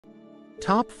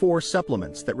Top 4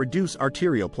 supplements that reduce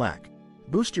arterial plaque.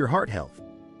 Boost your heart health.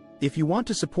 If you want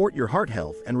to support your heart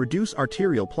health and reduce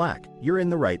arterial plaque, you're in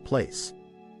the right place.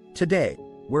 Today,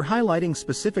 we're highlighting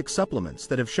specific supplements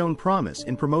that have shown promise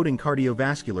in promoting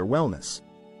cardiovascular wellness.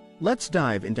 Let's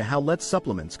dive into how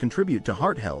supplements contribute to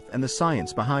heart health and the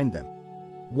science behind them.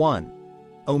 1.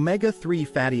 Omega-3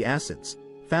 fatty acids.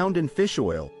 Found in fish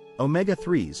oil,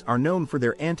 omega-3s are known for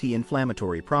their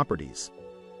anti-inflammatory properties.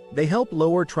 They help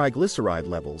lower triglyceride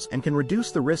levels and can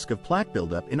reduce the risk of plaque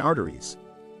buildup in arteries.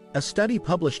 A study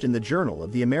published in the Journal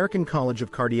of the American College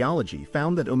of Cardiology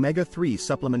found that omega-3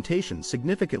 supplementation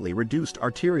significantly reduced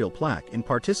arterial plaque in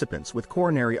participants with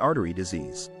coronary artery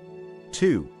disease.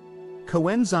 2.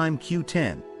 Coenzyme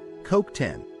Q10,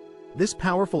 CoQ10. This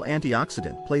powerful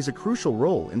antioxidant plays a crucial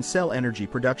role in cell energy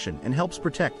production and helps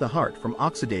protect the heart from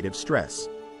oxidative stress.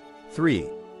 3.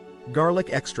 Garlic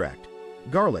extract.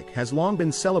 Garlic has long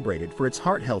been celebrated for its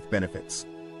heart health benefits.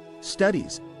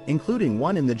 Studies, including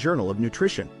one in the Journal of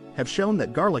Nutrition, have shown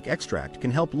that garlic extract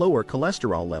can help lower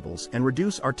cholesterol levels and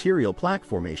reduce arterial plaque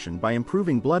formation by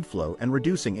improving blood flow and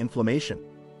reducing inflammation.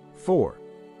 4.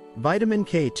 Vitamin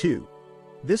K2.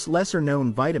 This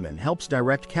lesser-known vitamin helps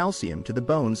direct calcium to the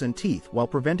bones and teeth while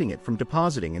preventing it from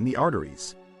depositing in the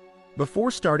arteries. Before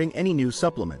starting any new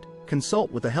supplement,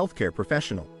 consult with a healthcare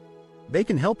professional. They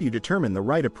can help you determine the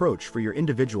right approach for your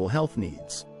individual health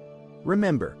needs.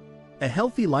 Remember, a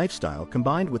healthy lifestyle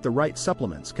combined with the right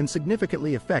supplements can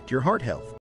significantly affect your heart health.